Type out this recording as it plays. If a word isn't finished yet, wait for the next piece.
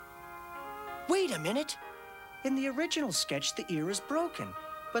Wait a minute. In the original sketch, the ear is broken,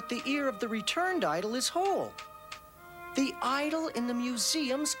 but the ear of the returned idol is whole. The idol in the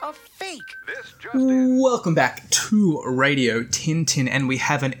museum's a fake. Welcome back to Radio Tintin, and we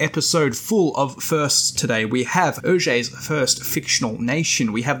have an episode full of firsts today. We have Hergé's first fictional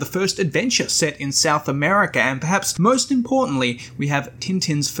nation, we have the first adventure set in South America, and perhaps most importantly, we have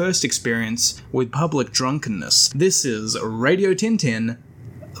Tintin's first experience with public drunkenness. This is Radio Tintin,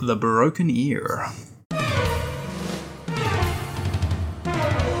 The Broken Ear.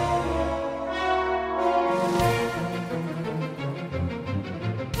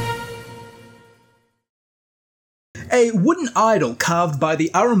 A wooden idol carved by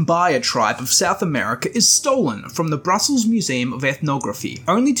the Arambaya tribe of South America is stolen from the Brussels Museum of Ethnography,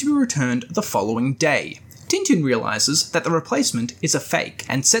 only to be returned the following day. Tintin realises that the replacement is a fake,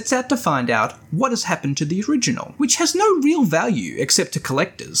 and sets out to find out what has happened to the original, which has no real value except to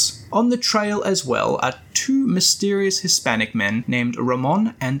collectors. On the trail as well are two mysterious Hispanic men named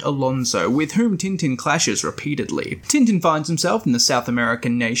Ramon and Alonso, with whom Tintin clashes repeatedly. Tintin finds himself in the South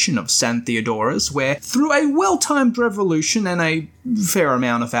American nation of San Theodoras, where, through a well-timed revolution and a fair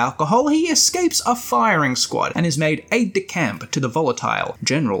amount of alcohol, he escapes a firing squad and is made aide-de-camp to the volatile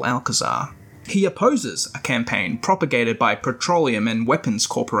General Alcazar. He opposes a campaign propagated by petroleum and weapons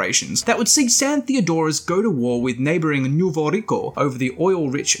corporations that would see San Theodoras go to war with neighbouring Nuevo Rico over the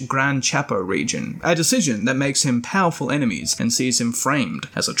oil-rich Gran Chaco region, a decision that makes him powerful enemies and sees him framed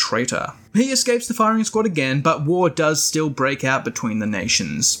as a traitor. He escapes the firing squad again, but war does still break out between the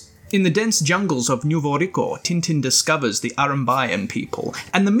nations. In the dense jungles of Nuevo Rico, Tintin discovers the Arambayan people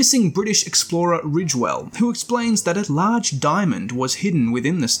and the missing British explorer Ridgewell, who explains that a large diamond was hidden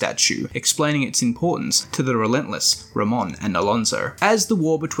within the statue, explaining its importance to the relentless Ramon and Alonso. As the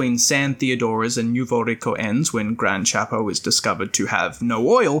war between San Theodoras and Nuevo Rico ends when Gran Chaco is discovered to have no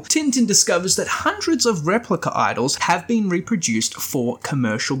oil, Tintin discovers that hundreds of replica idols have been reproduced for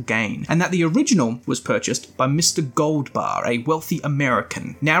commercial gain, and that the original was purchased by Mr. Goldbar, a wealthy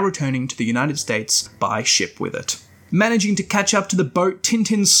American, now returning to the United States by ship with it. Managing to catch up to the boat,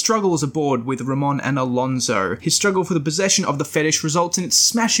 Tintin struggles aboard with Ramon and Alonso. His struggle for the possession of the fetish results in it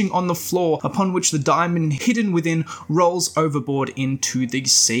smashing on the floor, upon which the diamond hidden within rolls overboard into the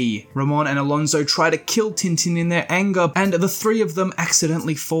sea. Ramon and Alonso try to kill Tintin in their anger, and the three of them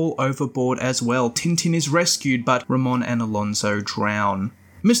accidentally fall overboard as well. Tintin is rescued, but Ramon and Alonso drown.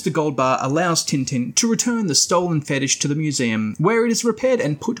 Mr. Goldbar allows Tintin to return the stolen fetish to the museum, where it is repaired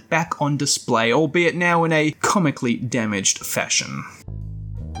and put back on display, albeit now in a comically damaged fashion.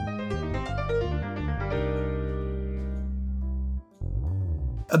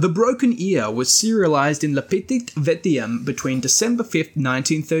 The Broken Ear was serialised in Le Petit Vetium between December 5th,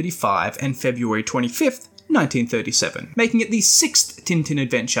 1935 and February 25th, 1937, making it the sixth Tintin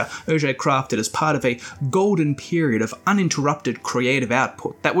adventure Hergé crafted as part of a golden period of uninterrupted creative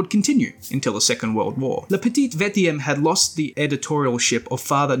output that would continue until the Second World War. Le Petit Vetium had lost the editorialship of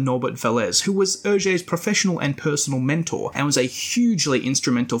Father Norbert Vallès, who was Hergé's professional and personal mentor, and was a hugely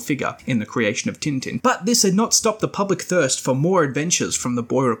instrumental figure in the creation of Tintin. But this had not stopped the public thirst for more adventures from the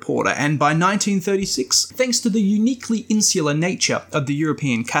boy reporter, and by 1936, thanks to the uniquely insular nature of the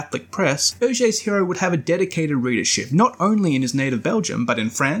European Catholic press, Hergé's hero would have a dedicated readership, not only in his native Belgium, but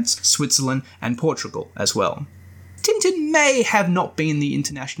in France, Switzerland, and Portugal as well. Tintin may have not been the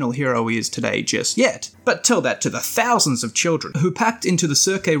international hero he is today just yet, but tell that to the thousands of children who packed into the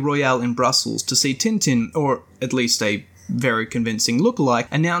Cirque Royal in Brussels to see Tintin, or at least a very convincing lookalike,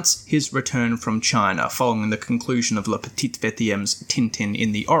 announce his return from China following the conclusion of Le Petit Vetium's Tintin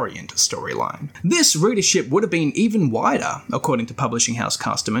in the Orient storyline. This readership would have been even wider, according to publishing house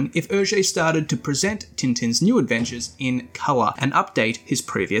Casterman, if Hergé started to present Tintin's new adventures in colour and update his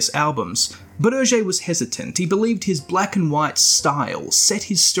previous albums. But Hergé was hesitant. He believed his black and white style set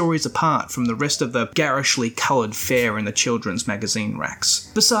his stories apart from the rest of the garishly coloured fare in the children's magazine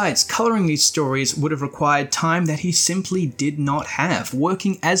racks. Besides, colouring these stories would have required time that he simply did not have,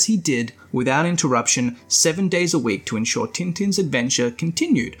 working as he did without interruption 7 days a week to ensure Tintin's adventure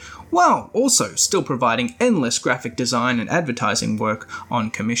continued, while also still providing endless graphic design and advertising work on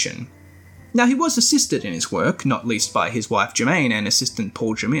commission. Now, he was assisted in his work, not least by his wife Germaine and assistant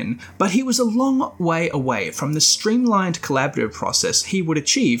Paul Jamin, but he was a long way away from the streamlined collaborative process he would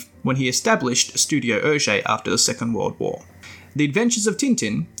achieve when he established Studio Hergé after the Second World War. The adventures of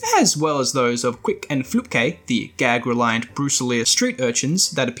Tintin, as well as those of Quick and Flupke, the gag-reliant Bruxelles street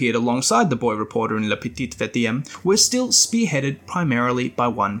urchins that appeared alongside the boy reporter in Le Petit Vetium, were still spearheaded primarily by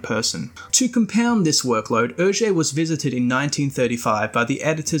one person. To compound this workload, Hergé was visited in 1935 by the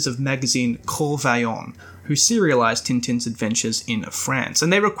editors of magazine Corps Vaillant, who serialized Tintin's adventures in France,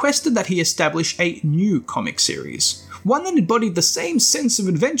 and they requested that he establish a new comic series. One that embodied the same sense of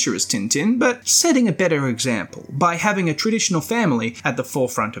adventure as Tintin, but setting a better example by having a traditional family at the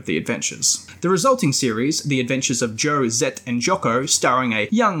forefront of the adventures. The resulting series, The Adventures of Joe, Zet, and Jocko, starring a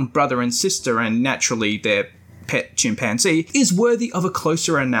young brother and sister and naturally their pet chimpanzee, is worthy of a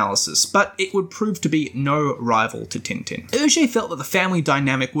closer analysis, but it would prove to be no rival to Tintin. Hergé felt that the family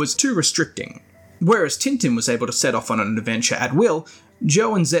dynamic was too restricting. Whereas Tintin was able to set off on an adventure at will,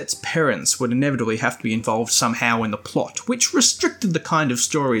 Joe and Zet's parents would inevitably have to be involved somehow in the plot, which restricted the kind of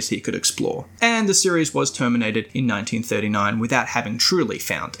stories he could explore. And the series was terminated in 1939 without having truly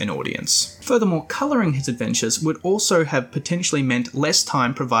found an audience. Furthermore, colouring his adventures would also have potentially meant less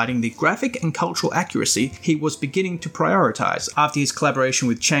time providing the graphic and cultural accuracy he was beginning to prioritise after his collaboration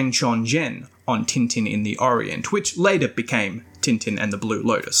with Chang Chon-jen on Tintin in the Orient, which later became Tintin and the Blue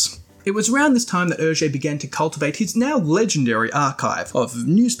Lotus. It was around this time that Hergé began to cultivate his now legendary archive of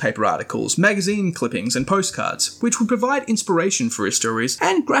newspaper articles, magazine clippings, and postcards, which would provide inspiration for his stories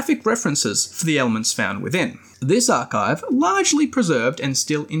and graphic references for the elements found within. This archive, largely preserved and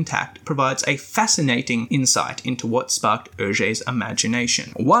still intact, provides a fascinating insight into what sparked Hergé's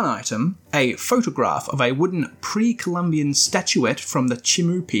imagination. One item, a photograph of a wooden pre-Columbian statuette from the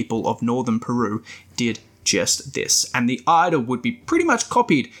Chimu people of northern Peru, did just this, and the idol would be pretty much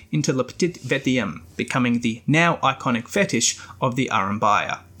copied into Le Petit Vetiem, becoming the now iconic fetish of the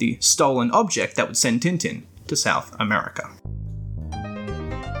Arambaya, the stolen object that would send Tintin to South America.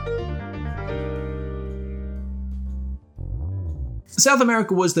 South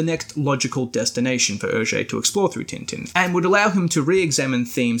America was the next logical destination for Hergé to explore through Tintin, and would allow him to re-examine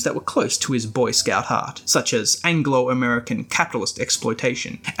themes that were close to his Boy Scout heart, such as Anglo-American capitalist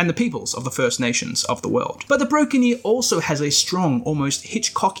exploitation and the peoples of the First Nations of the world. But The Broken Ear also has a strong, almost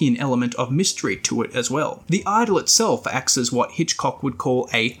Hitchcockian element of mystery to it as well. The idol itself acts as what Hitchcock would call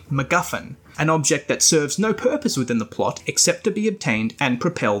a MacGuffin, an object that serves no purpose within the plot except to be obtained and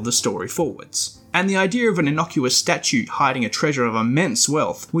propel the story forwards. And the idea of an innocuous statue hiding a treasure of immense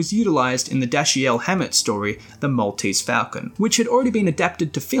wealth was utilised in the Dashiell Hammett story The Maltese Falcon, which had already been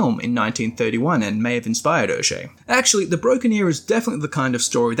adapted to film in 1931 and may have inspired Hergé. Actually, The Broken Ear is definitely the kind of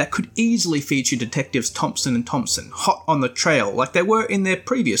story that could easily feature detectives Thompson and Thompson, hot on the trail like they were in their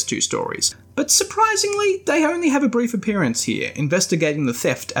previous two stories. But surprisingly, they only have a brief appearance here, investigating the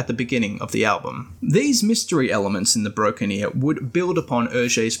theft at the beginning of the album. These mystery elements in The Broken Ear would build upon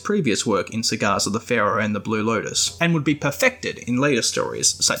Hergé's previous work in Cigars of the Pharaoh and The Blue Lotus, and would be perfected in later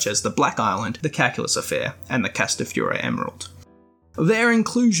stories such as The Black Island, The Calculus Affair, and The Castafiore Emerald. Their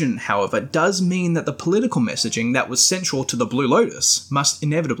inclusion, however, does mean that the political messaging that was central to The Blue Lotus must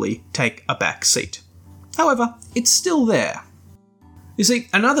inevitably take a back seat. However, it's still there. You see,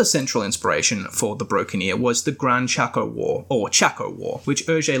 another central inspiration for The Broken Ear was the Gran Chaco War, or Chaco War, which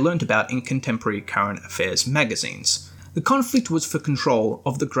Hergé learnt about in contemporary current affairs magazines. The conflict was for control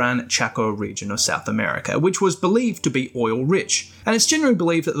of the Gran Chaco region of South America, which was believed to be oil-rich, and it's generally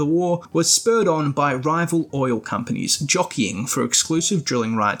believed that the war was spurred on by rival oil companies jockeying for exclusive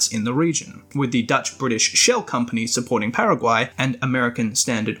drilling rights in the region, with the Dutch-British Shell company supporting Paraguay and American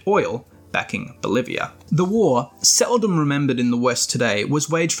Standard Oil backing Bolivia. The war, seldom remembered in the West today, was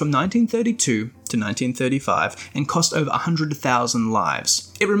waged from 1932 to 1935 and cost over 100,000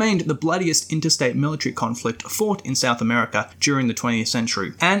 lives. It remained the bloodiest interstate military conflict fought in South America during the 20th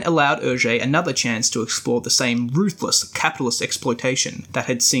century, and allowed Hergé another chance to explore the same ruthless capitalist exploitation that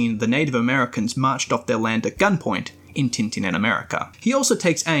had seen the Native Americans marched off their land at gunpoint in Tintin in America. He also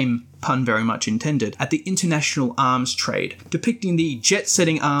takes aim, pun very much intended, at the international arms trade, depicting the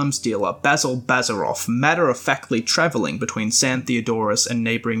jet-setting arms dealer Basil Bazarov matter-of-factly travelling between San Theodoros and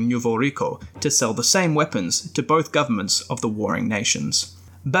neighbouring Nuevo Rico to sell the same weapons to both governments of the warring nations.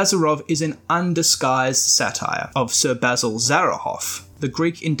 Bazarov is an undisguised satire of Sir Basil Zaharoff, the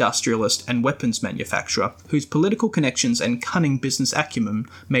Greek industrialist and weapons manufacturer whose political connections and cunning business acumen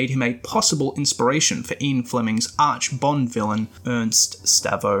made him a possible inspiration for Ian Fleming's arch-Bond villain Ernst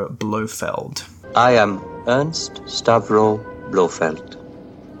Stavro Blofeld. I am Ernst Stavro Blofeld.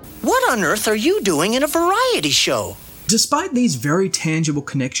 What on earth are you doing in a variety show? Despite these very tangible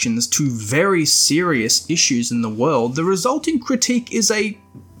connections to very serious issues in the world, the resulting critique is a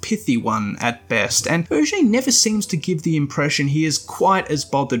pithy one at best, and Hergé never seems to give the impression he is quite as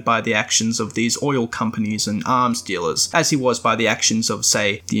bothered by the actions of these oil companies and arms dealers as he was by the actions of,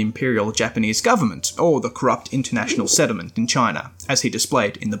 say, the Imperial Japanese government or the corrupt international settlement in China, as he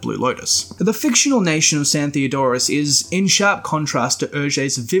displayed in The Blue Lotus. The fictional nation of San Theodoros is in sharp contrast to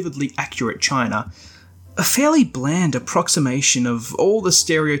Hergé's vividly accurate China, A fairly bland approximation of all the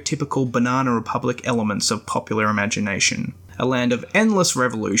stereotypical Banana Republic elements of popular imagination. A land of endless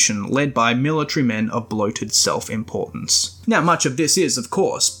revolution led by military men of bloated self-importance. Now, much of this is, of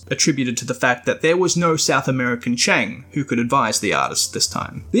course, attributed to the fact that there was no South American Chang who could advise the artists this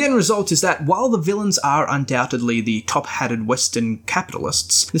time. The end result is that while the villains are undoubtedly the top-hatted Western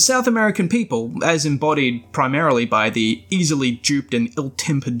capitalists, the South American people, as embodied primarily by the easily duped and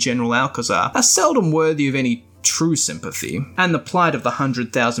ill-tempered General Alcazar, are seldom worthy of any true sympathy, and the plight of the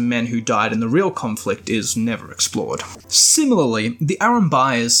 100,000 men who died in the real conflict is never explored. Similarly, the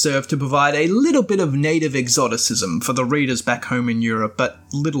Arambayas serve to provide a little bit of native exoticism for the readers back home in Europe, but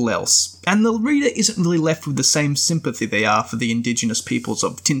little else, and the reader isn't really left with the same sympathy they are for the indigenous peoples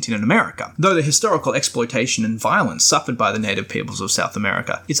of Tintin in America, though the historical exploitation and violence suffered by the native peoples of South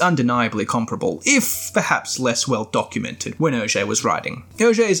America is undeniably comparable, if perhaps less well documented, when Hergé was writing.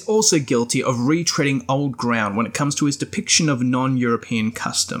 Hergé is also guilty of retreading old ground when it comes to his depiction of non-European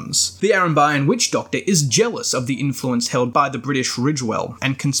customs. The Arambayan witch doctor is jealous of the influence held by the British Ridgewell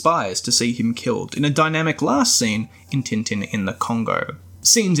and conspires to see him killed in a dynamic last scene in Tintin in the Congo.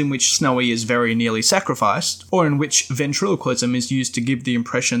 Scenes in which Snowy is very nearly sacrificed, or in which ventriloquism is used to give the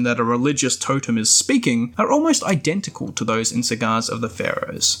impression that a religious totem is speaking, are almost identical to those in Cigars of the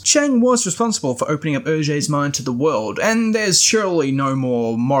Pharaohs. Chang was responsible for opening up Hergé's mind to the world, and there's surely no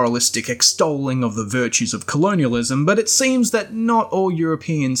more moralistic extolling of the virtues of colonialism, but it seems that not all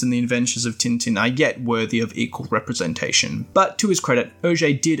Europeans in the adventures of Tintin are yet worthy of equal representation. But to his credit,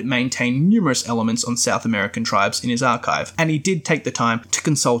 Hergé did maintain numerous elements on South American tribes in his archive, and he did take the time to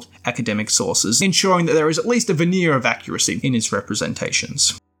consult academic sources, ensuring that there is at least a veneer of accuracy in his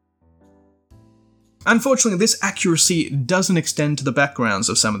representations. Unfortunately, this accuracy doesn't extend to the backgrounds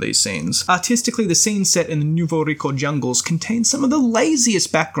of some of these scenes. Artistically, the scenes set in the Nouveau Rico jungles contain some of the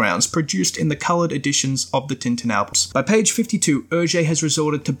laziest backgrounds produced in the coloured editions of the Tintin albums. By page 52, Hergé has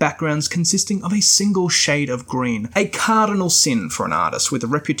resorted to backgrounds consisting of a single shade of green, a cardinal sin for an artist with a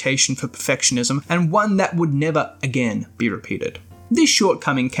reputation for perfectionism, and one that would never again be repeated. This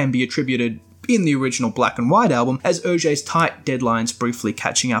shortcoming can be attributed in the original black and white album as Hergé's tight deadlines briefly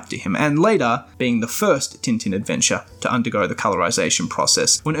catching up to him, and later being the first Tintin adventure to undergo the colorization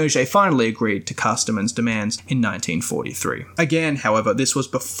process when Hergé finally agreed to Casterman's demands in 1943. Again, however, this was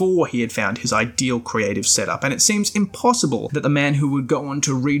before he had found his ideal creative setup, and it seems impossible that the man who would go on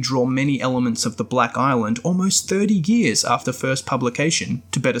to redraw many elements of the Black Island almost 30 years after first publication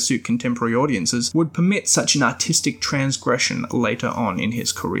to better suit contemporary audiences would permit such an artistic transgression later on in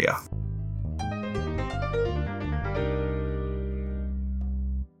his career.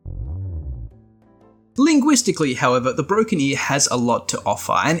 Linguistically, however, The Broken Ear has a lot to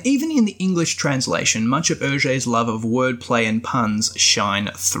offer, and even in the English translation, much of Hergé's love of wordplay and puns shine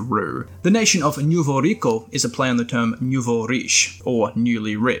through. The nation of Nouveau Rico is a play on the term nouveau riche, or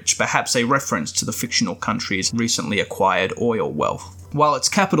newly rich, perhaps a reference to the fictional country's recently acquired oil wealth, while its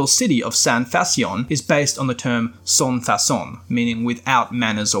capital city of San Facion is based on the term sans façon, meaning without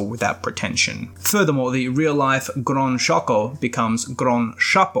manners or without pretension. Furthermore, the real-life Grand Chaco becomes Grand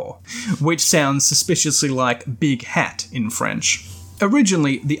Chapeau, which sounds suspiciously like big hat in French.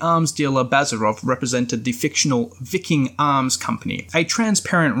 Originally, the arms dealer Bazarov represented the fictional Viking Arms Company, a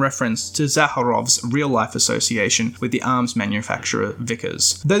transparent reference to Zakharov's real-life association with the arms manufacturer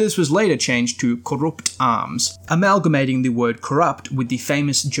Vickers, though this was later changed to Corrupt Arms, amalgamating the word corrupt with the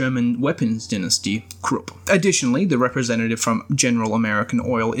famous German weapons dynasty Krupp. Additionally, the representative from General American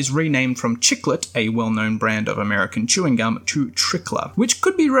Oil is renamed from Chiclet, a well-known brand of American chewing gum, to Trickler, which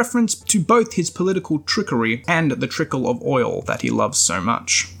could be referenced to both his political trickery and the trickle of oil that he loves so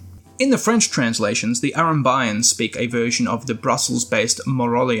much. In the French translations, the Arambayans speak a version of the Brussels-based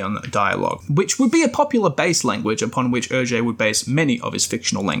Morolian dialogue, which would be a popular base language upon which Hergé would base many of his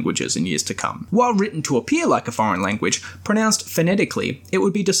fictional languages in years to come. While written to appear like a foreign language, pronounced phonetically, it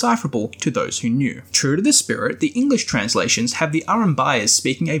would be decipherable to those who knew. True to this spirit, the English translations have the Arambayas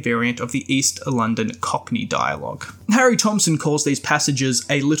speaking a variant of the East London Cockney dialogue. Harry Thompson calls these passages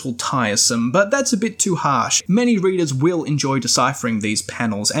a little tiresome, but that's a bit too harsh. Many readers will enjoy deciphering these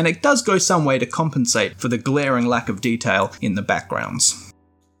panels, and it does go some way to compensate for the glaring lack of detail in the backgrounds.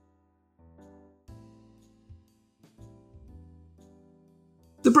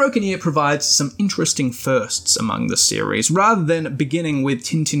 The Broken Ear provides some interesting firsts among the series. Rather than beginning with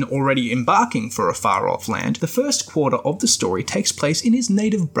Tintin already embarking for a far-off land, the first quarter of the story takes place in his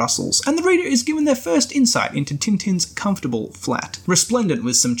native Brussels, and the reader is given their first insight into Tintin's comfortable flat, resplendent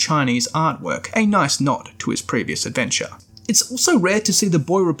with some Chinese artwork, a nice nod to his previous adventure. It's also rare to see the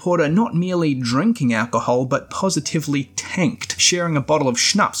boy reporter not merely drinking alcohol, but positively tanked, sharing a bottle of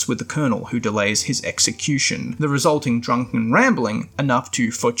schnapps with the colonel who delays his execution, the resulting drunken rambling enough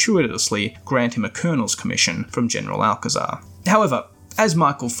to fortuitously grant him a colonel's commission from General Alcazar. However, as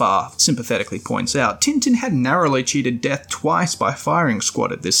Michael Farr sympathetically points out, Tintin had narrowly cheated death twice by firing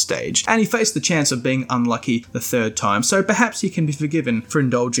squad at this stage, and he faced the chance of being unlucky the third time, so perhaps he can be forgiven for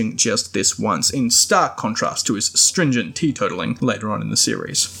indulging just this once, in stark contrast to his stringent teetotaling later on in the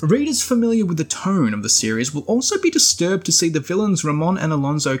series. Readers familiar with the tone of the series will also be disturbed to see the villains Ramon and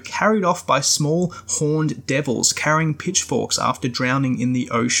Alonso carried off by small, horned devils carrying pitchforks after drowning in the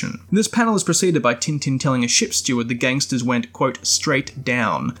ocean. This panel is preceded by Tintin telling a ship steward the gangsters went, quote, straight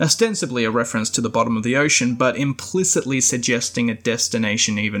down, ostensibly a reference to the bottom of the ocean, but implicitly suggesting a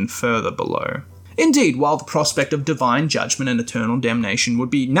destination even further below. Indeed, while the prospect of divine judgment and eternal damnation would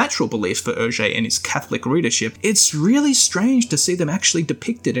be natural beliefs for Hergé and his Catholic readership, it's really strange to see them actually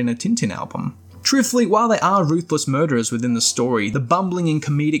depicted in a Tintin album. Truthfully, while they are ruthless murderers within the story, the bumbling and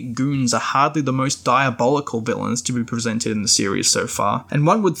comedic goons are hardly the most diabolical villains to be presented in the series so far, and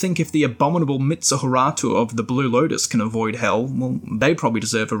one would think if the abominable Mitsuharatu of the Blue Lotus can avoid hell, well, they probably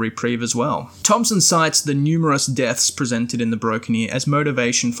deserve a reprieve as well. Thompson cites the numerous deaths presented in The Broken Ear as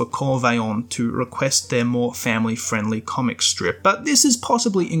motivation for Corps-Vaillant to request their more family-friendly comic strip, but this is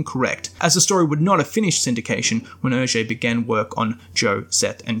possibly incorrect, as the story would not have finished syndication when Hergé began work on Joe,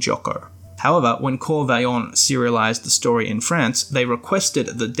 Seth, and Jocko. However, when Corps-Vaillant serialized the story in France, they requested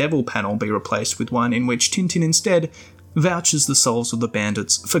the Devil panel be replaced with one in which Tintin instead vouches the souls of the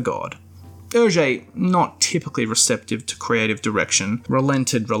bandits for God. Hergé, not typically receptive to creative direction,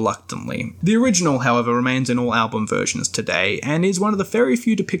 relented reluctantly. The original, however, remains in all album versions today, and is one of the very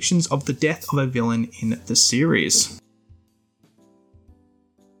few depictions of the death of a villain in the series.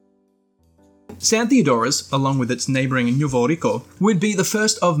 San Theodoras, along with its neighbouring Nouveau Rico, would be the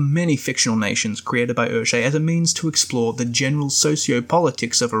first of many fictional nations created by Hergé as a means to explore the general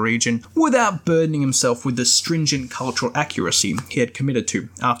socio-politics of a region without burdening himself with the stringent cultural accuracy he had committed to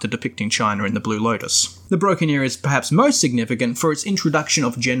after depicting China in The Blue Lotus. The Broken Ear is perhaps most significant for its introduction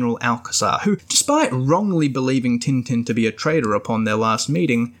of General Alcazar, who, despite wrongly believing Tintin to be a traitor upon their last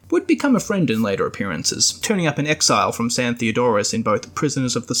meeting, would become a friend in later appearances, turning up in exile from San Theodoras in both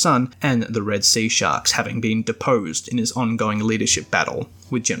Prisoners of the Sun and the Red Sea Sharks, having been deposed in his ongoing leadership battle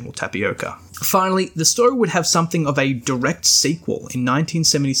with General Tapioca. Finally, the story would have something of a direct sequel in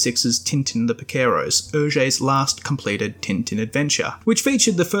 1976's Tintin and the Piqueros, Hergé's last completed Tintin adventure, which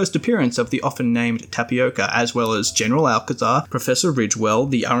featured the first appearance of the often named Tapioca, as well as General Alcazar, Professor Ridgewell,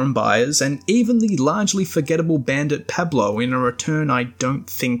 the Arumbayas, and even the largely forgettable bandit Pablo in a return I don't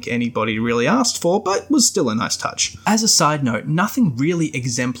think anybody really asked for, but was still a nice touch. As a side note, nothing really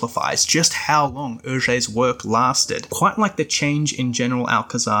exemplifies just how long Hergé's work lasted, quite like the change in General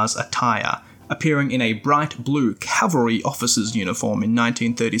Alcazar's attire, appearing in a bright blue cavalry officer's uniform in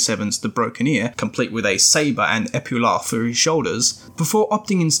 1937's The Broken Ear, complete with a sabre and epaulet for his shoulders, before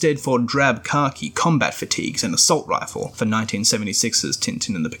opting instead for drab khaki, combat fatigues and assault rifle for 1976's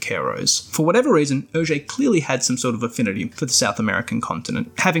Tintin and the Piqueros. For whatever reason, Hergé clearly had some sort of affinity for the South American continent,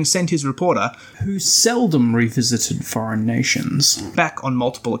 having sent his reporter, who seldom revisited foreign nations, back on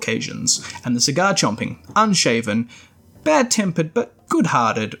multiple occasions, and the cigar-chomping, unshaven, bad-tempered but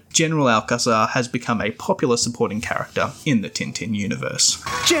good-hearted General Alcazar has become a popular supporting character in the Tintin universe.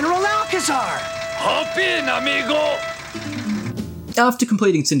 General Alcazar! Hop in, amigo! After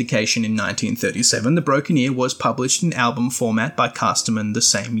completing syndication in 1937, The Broken Ear was published in album format by Casterman the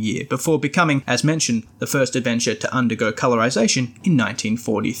same year, before becoming, as mentioned, the first adventure to undergo colorization in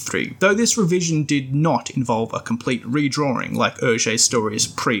 1943, though this revision did not involve a complete redrawing like Hergé's stories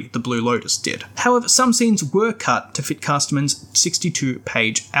pre-The Blue Lotus did. However, some scenes were cut to fit Casterman's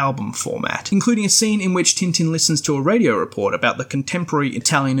 62-page album format, including a scene in which Tintin listens to a radio report about the contemporary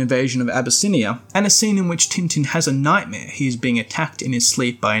Italian invasion of Abyssinia, and a scene in which Tintin has a nightmare he is being attacked in his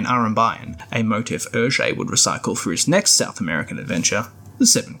sleep by an Arumbayan, a motif Hergé would recycle for his next South American adventure, The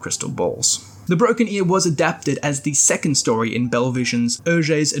Seven Crystal Balls. The Broken Ear was adapted as the second story in Belvision's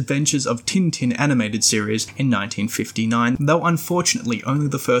Hergé's Adventures of Tintin animated series in 1959, though unfortunately only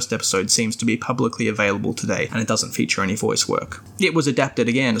the first episode seems to be publicly available today and it doesn't feature any voice work. It was adapted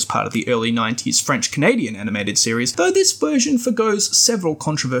again as part of the early 90s French-Canadian animated series, though this version forgoes several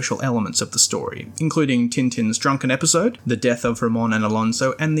controversial elements of the story, including Tintin's drunken episode, the death of Ramon and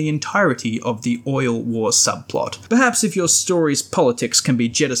Alonso, and the entirety of the oil war subplot. Perhaps if your story's politics can be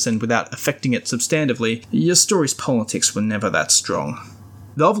jettisoned without affecting it substantively, your story's politics were never that strong.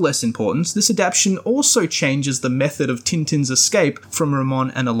 Of less importance, this adaptation also changes the method of Tintin's escape from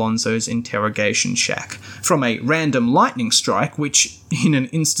Ramon and Alonso's interrogation shack. From a random lightning strike, which, in an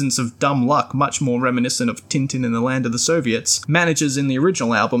instance of dumb luck much more reminiscent of Tintin in the Land of the Soviets, manages in the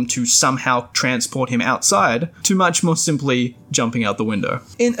original album to somehow transport him outside, to much more simply jumping out the window.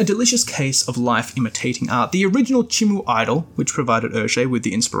 In a delicious case of life imitating art, the original Chimu idol, which provided Hergé with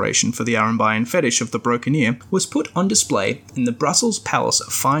the inspiration for the Arambayan fetish of the broken ear, was put on display in the Brussels Palace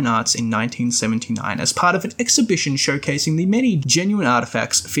of Fine Arts in 1979 as part of an exhibition showcasing the many genuine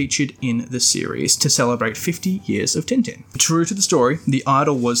artifacts featured in the series to celebrate 50 years of Tintin. True to the story, the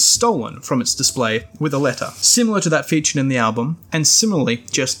idol was stolen from its display with a letter, similar to that featured in the album, and similarly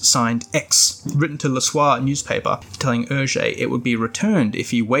just signed X, written to Le Soir newspaper, telling Hergé it would be returned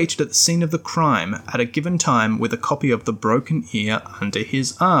if he waited at the scene of the crime at a given time with a copy of the broken ear under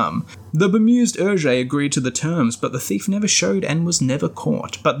his arm. The bemused Hergé agreed to the terms, but the thief never showed and was never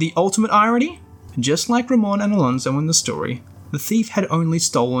caught. But the ultimate irony? Just like Ramon and Alonso in the story, the thief had only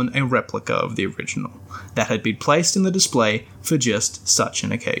stolen a replica of the original that had been placed in the display for just such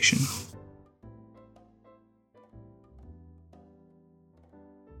an occasion.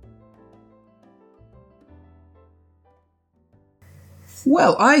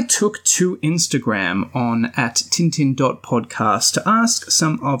 Well, I took to Instagram on @tintin.podcast to ask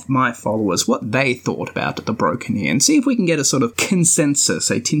some of my followers what they thought about The Broken Ear and see if we can get a sort of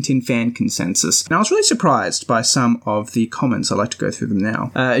consensus, a Tintin fan consensus. Now, I was really surprised by some of the comments. I'd like to go through them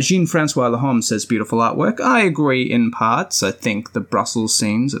now. Jean-Francois Lehom says, beautiful artwork. I agree in parts. I think the Brussels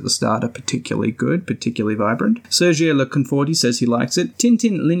scenes at the start are particularly good, particularly vibrant. Sergio Le Conforti says he likes it.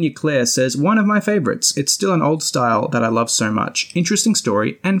 Tintin Ligne Claire says, one of my favourites. It's still an old style that I love so much. Interesting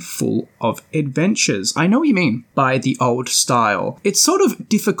story and full of adventures. I know what you mean by the old style. It's sort of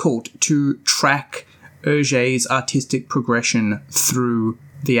difficult to track Hergé's artistic progression through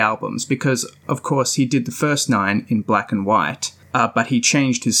the albums because, of course, he did the first 9 in black and white, but he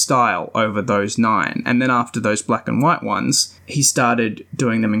changed his style over those 9. And then after those black and white ones, he started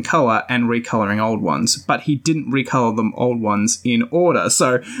doing them in colour and recoloring old ones. But he didn't recolor them old ones in order.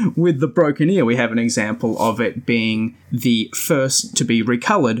 So with The Broken Ear, we have an example of it being the first to be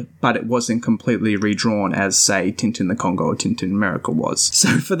recolored, but it wasn't completely redrawn as, say, Tintin the Congo or Tintin America was.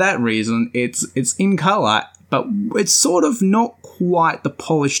 So for that reason, it's in colour, but it's sort of not quite the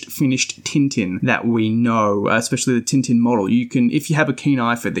polished, finished Tintin that we know, especially the Tintin model. You can, if you have a keen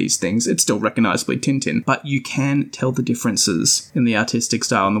eye for these things, it's still recognisably Tintin, but you can tell the differences in the artistic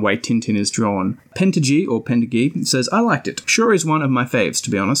style and the way Tintin is drawn. Pentagi, or Pentagi, says, I liked it. Sure is one of my faves, to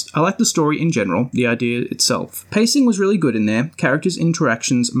be honest. I like the story in general, the idea itself. Pacing was really good in there. Characters'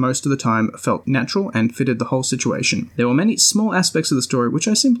 interactions most of the time felt natural and fitted the whole situation. There were many small aspects of the story which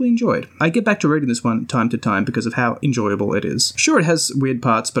I simply enjoyed. I get back to reading this one time to time because of how enjoyable it is. Sure, it has weird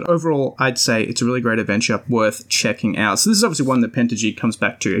parts, but overall, I'd say it's a really great adventure worth checking out. So this is obviously one that Pentagi comes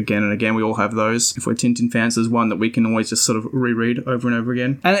back to again and again. We all have those. If we're Tintin fans, there's one that we can always just sort of reread over and over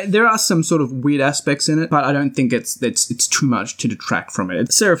again. And there are some sort of weird aspects in it, but I don't think it's too much to detract from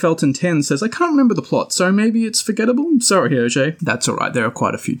it. Sarah Felton 10 says, I can't remember the plot, so maybe it's forgettable? Sorry, Hergé. That's alright, there are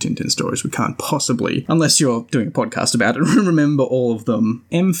quite a few Tintin stories we can't possibly, unless you're doing a podcast about it, remember all of them.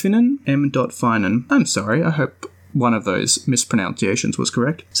 M. Finan, I'm sorry, I hope one of those mispronunciations was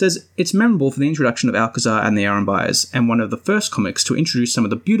correct, says, it's memorable for the introduction of Alcazar and the Arambayas, and one of the first comics to introduce some of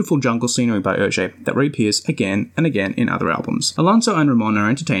the beautiful jungle scenery by Hergé that reappears again and again in other albums. Alonso and Ramon are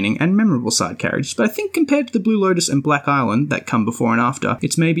entertaining and memorable side characters, but I think compared to the Blue Lotus and Black Island that come before and after,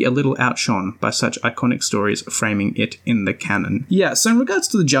 it's maybe a little outshone by such iconic stories framing it in the canon. Yeah, so in regards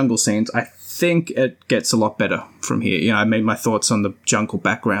to the jungle scenes, I think it gets a lot better from here. You know, I made my thoughts on the jungle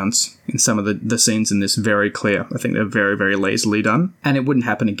backgrounds in some of the scenes in this very clear. I think they're very, very lazily done, and it wouldn't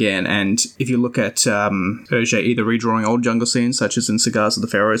happen again. And if you look at Hergé either redrawing old jungle scenes, such as in Cigars of the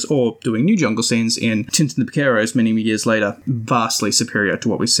Pharaohs, or doing new jungle scenes in Tintin the Piqueros many years later, vastly superior to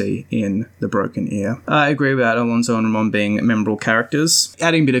what we see in The Broken Ear. I agree about Alonso and Ramon being memorable characters,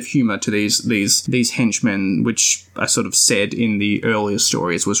 adding a bit of humour to these henchmen, which I sort of said in the earlier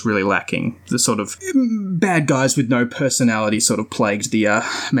stories was really lacking. The sort of bad guys with no personality sort of plagued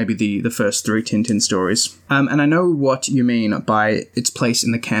maybe the first 3 Tintin stories. And I know what you mean by its place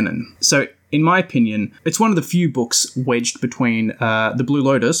in the canon. So, in my opinion, it's one of the few books wedged between The Blue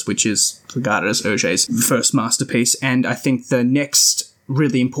Lotus, which is regarded as Hergé's first masterpiece, and I think the next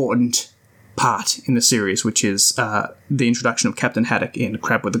really important part in the series, which is the introduction of Captain Haddock in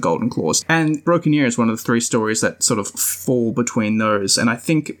Crab with the Golden Claws. And Broken Ear is one of the 3 stories that sort of fall between those, and I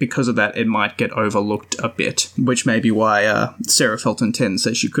think because of that it might get overlooked a bit, which may be why Sarah Felton 10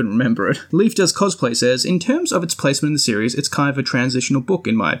 says she couldn't remember it. Leaf Does Cosplay says, in terms of its placement in the series, it's kind of a transitional book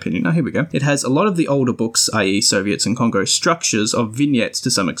in my opinion. Now here we go. It has a lot of the older books, i.e. Soviets and Congo, structures of vignettes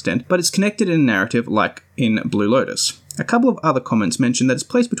to some extent, but it's connected in a narrative like in Blue Lotus. A couple of other comments mention that it's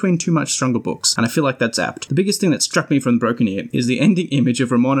placed between 2 much stronger books, and I feel like that's apt. The biggest thing that struck me from Broken Ear is the ending image of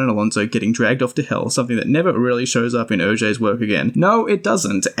Ramon and Alonso getting dragged off to hell, something that never really shows up in Hergé's work again. No, it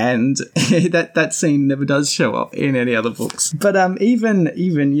doesn't, and that scene never does show up in any other books. But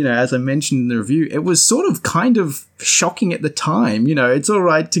even as I mentioned in the review, it was sort of kind of shocking at the time. It's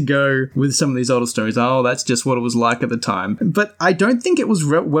alright to go with some of these older stories, oh, that's just what it was like at the time. But I don't think it was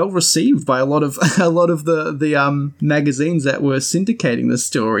well received by a lot of the magazines that were syndicating the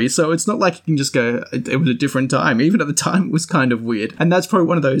story, so it's not like you can just go, it was a different time. Even at the time, it was kind of weird. And that's probably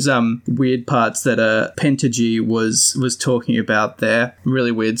one of those weird parts that Pentagy was talking about there.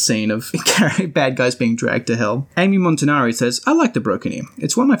 Really weird scene of bad guys being dragged to hell. Amy Montanari says, I like The Broken Ear.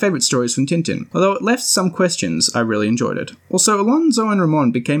 It's one of my favourite stories from Tintin. Although it left some questions, I really enjoyed it. Also, Alonso and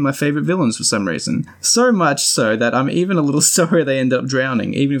Ramon became my favourite villains for some reason. So much so that I'm even a little sorry they ended up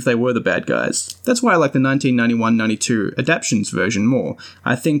drowning, even if they were the bad guys. That's why I like the 1991-92 adaptations version more.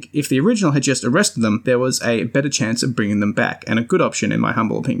 I think if the original had just arrested them, there was a better chance of bringing them back, and a good option, in my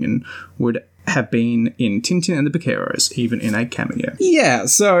humble opinion, would have been in Tintin and the Vaqueros, even in a cameo. Yeah,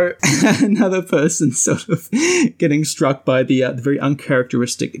 so another person sort of getting struck by the very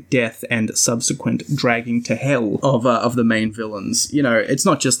uncharacteristic death and subsequent dragging to hell of the main villains. It's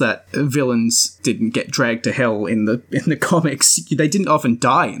not just that villains didn't get dragged to hell in the comics. They didn't often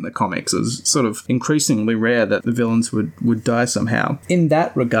die in the comics. It was sort of increasingly rare that the villains would die somehow. In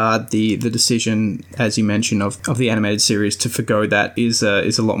that regard, the decision, as you mentioned, of the animated series to forgo that is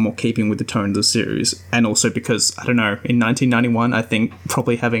a lot more keeping with the tone of the series, and also because, I don't know, in 1991 I think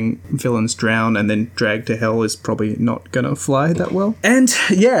probably having villains drown and then dragged to hell is probably not gonna fly that well. And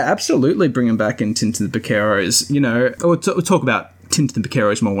yeah, absolutely bringing back in Tintin the Vaqueros, we'll talk about Tintin the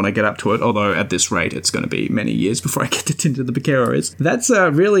Vaqueros more when I get up to it, although at this rate it's going to be many years before I get to Tintin the Vaqueros. That's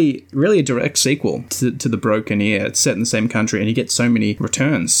really a direct sequel to The Broken Ear. It's set in the same country, and you get so many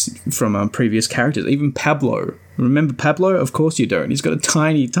returns from previous characters. Even Pablo. Remember Pablo? Of course you don't. He's got a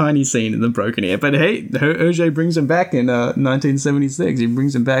tiny scene in The Broken Ear. But hey, Hergé brings him back in 1976. He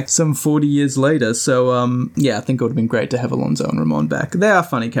brings him back some 40 years later. So, yeah, I think it would have been great to have Alonso and Ramon back. They are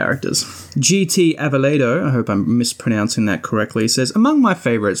funny characters. GT Avaledo, I hope I'm mispronouncing that correctly, says, among my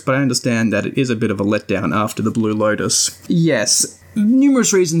favourites, but I understand that it is a bit of a letdown after The Blue Lotus. Yes.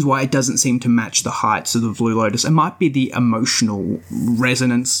 Numerous reasons why it doesn't seem to match the heights of The Blue Lotus. It might be the emotional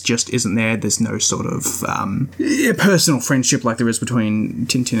resonance just isn't there. There's no sort of personal friendship like there is between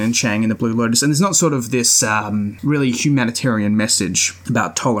Tintin and Chang in The Blue Lotus. And there's not sort of this really humanitarian message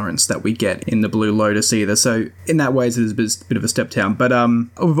about tolerance that we get in The Blue Lotus either. So in that way, it is a bit of a step down. But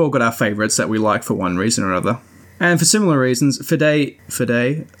we've all got our favourites that we like for one reason or other. And for similar reasons,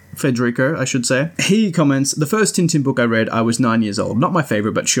 Federico, I should say. He comments, the first Tintin book I read, I was 9 years old. Not my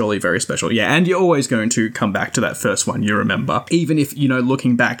favourite, but surely very special. Yeah, and you're always going to come back to that first one you remember. Even if,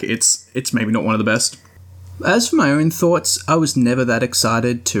 looking back, it's maybe not one of the best. As for my own thoughts, I was never that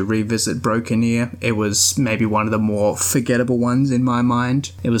excited to revisit Broken Ear. It was maybe one of the more forgettable ones in my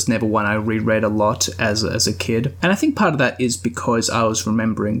mind. It was never one I reread a lot as a kid. And I think part of that is because I was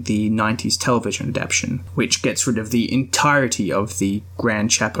remembering the 90s television adaptation, which gets rid of the entirety of the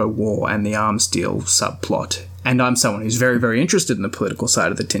Grand Chapeau War and the arms deal subplot. And I'm someone who's very, very interested in the political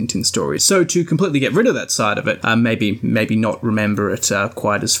side of the Tintin story. So to completely get rid of that side of it, maybe not remember it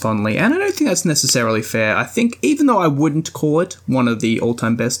quite as fondly. And I don't think that's necessarily fair. I think even though I wouldn't call it one of the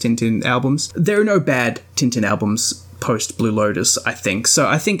all-time best Tintin albums, there are no bad Tintin albums post Blue Lotus, I think. So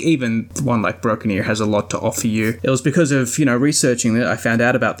I think even one like Broken Ear has a lot to offer you. It was because of, researching that I found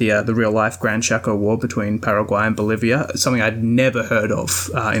out about the real-life Grand Chaco War between Paraguay and Bolivia, something I'd never heard of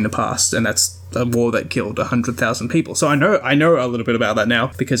in the past, and that's a war that killed 100,000 people. So I know a little bit about that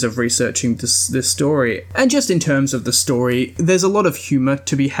now because of researching this story. And just in terms of the story, there's a lot of humor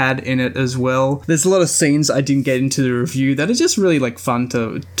to be had in it as well. There's a lot of scenes I didn't get into the review that are just really fun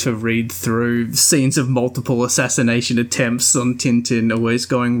to read through. Scenes of multiple assassination attempts on Tintin always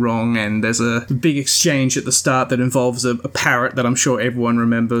going wrong, and there's a big exchange at the start that involves a parrot that I'm sure everyone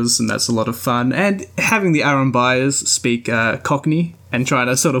remembers, and that's a lot of fun. And having the Aran buyers speak Cockney and trying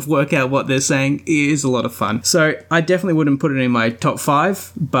to sort of work out what they're saying is a lot of fun. So I definitely wouldn't put it in my top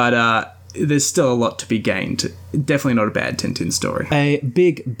 5, but there's still a lot to be gained definitely not a bad Tintin story. A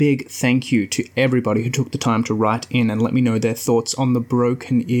big thank you to everybody who took the time to write in and let me know their thoughts on The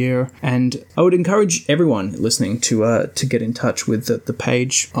Broken Ear. And I would encourage everyone listening to get in touch with the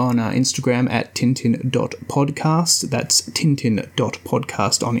page on Instagram at tintin.podcast. That's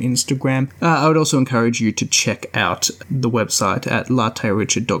tintin.podcast on Instagram. I would also encourage you to check out the website at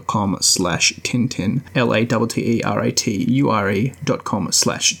latterichard.com/Tintin,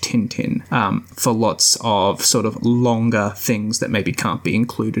 LATTERATURE.com/Tintin, for lots of sort of longer things that maybe can't be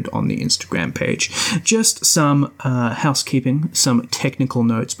included on the Instagram page. Just some housekeeping, some technical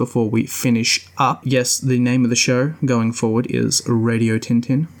notes before we finish up. Yes, the name of the show going forward is Radio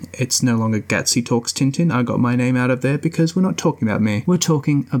Tintin. It's no longer Gatsy Talks Tintin. I got my name out of there because we're not talking about me. We're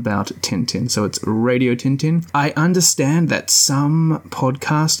talking about Tintin. So it's Radio Tintin. I understand that some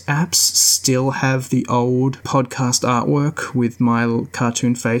podcast apps still have the old podcast artwork with my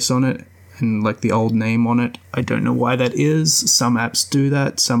cartoon face on it and like the old name on it. I don't know why that is. Some apps do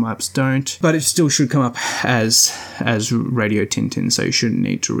that, some apps don't. But it still should come up as Radio Tintin, so you shouldn't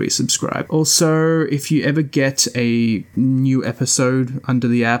need to resubscribe. Also, if you ever get a new episode under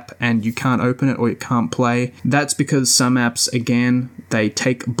the app and you can't open it or you can't play, that's because some apps, again, they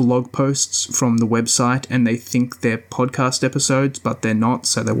take blog posts from the website and they think they're podcast episodes, but they're not,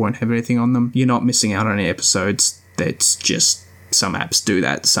 so they won't have anything on them. You're not missing out on any episodes. That's just... some apps do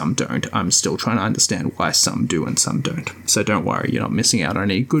that, some don't. I'm still trying to understand why some do and some don't. So don't worry, you're not missing out on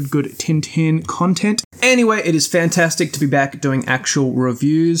any good Tintin content. Anyway, it is fantastic to be back doing actual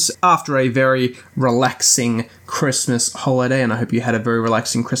reviews after a very relaxing Christmas holiday, and I hope you had a very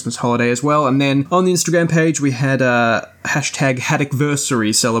relaxing Christmas holiday as well. And then on the Instagram page, we had a hashtag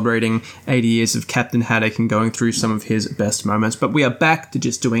Haddockversary celebrating 80 years of Captain Haddock and going through some of his best moments. But we are back to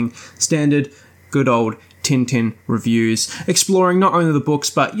just doing standard, good old Tintin reviews, exploring not only the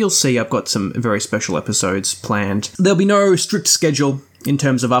books, but you'll see I've got some very special episodes planned. There'll be no strict schedule in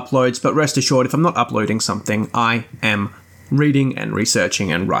terms of uploads, but rest assured, if I'm not uploading something, I am reading and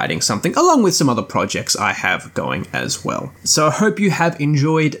researching and writing something, along with some other projects I have going as well. So I hope you have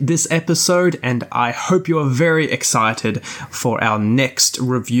enjoyed this episode, and I hope you are very excited for our next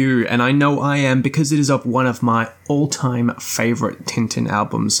review, and I know I am because it is of one of my all-time favorite Tintin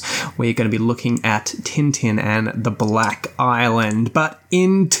albums. We're going to be looking at Tintin and the Black Island. But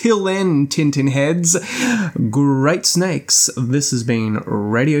until then, Tintin heads, great snakes, this has been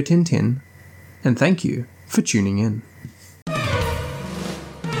Radio Tintin, and thank you for tuning in.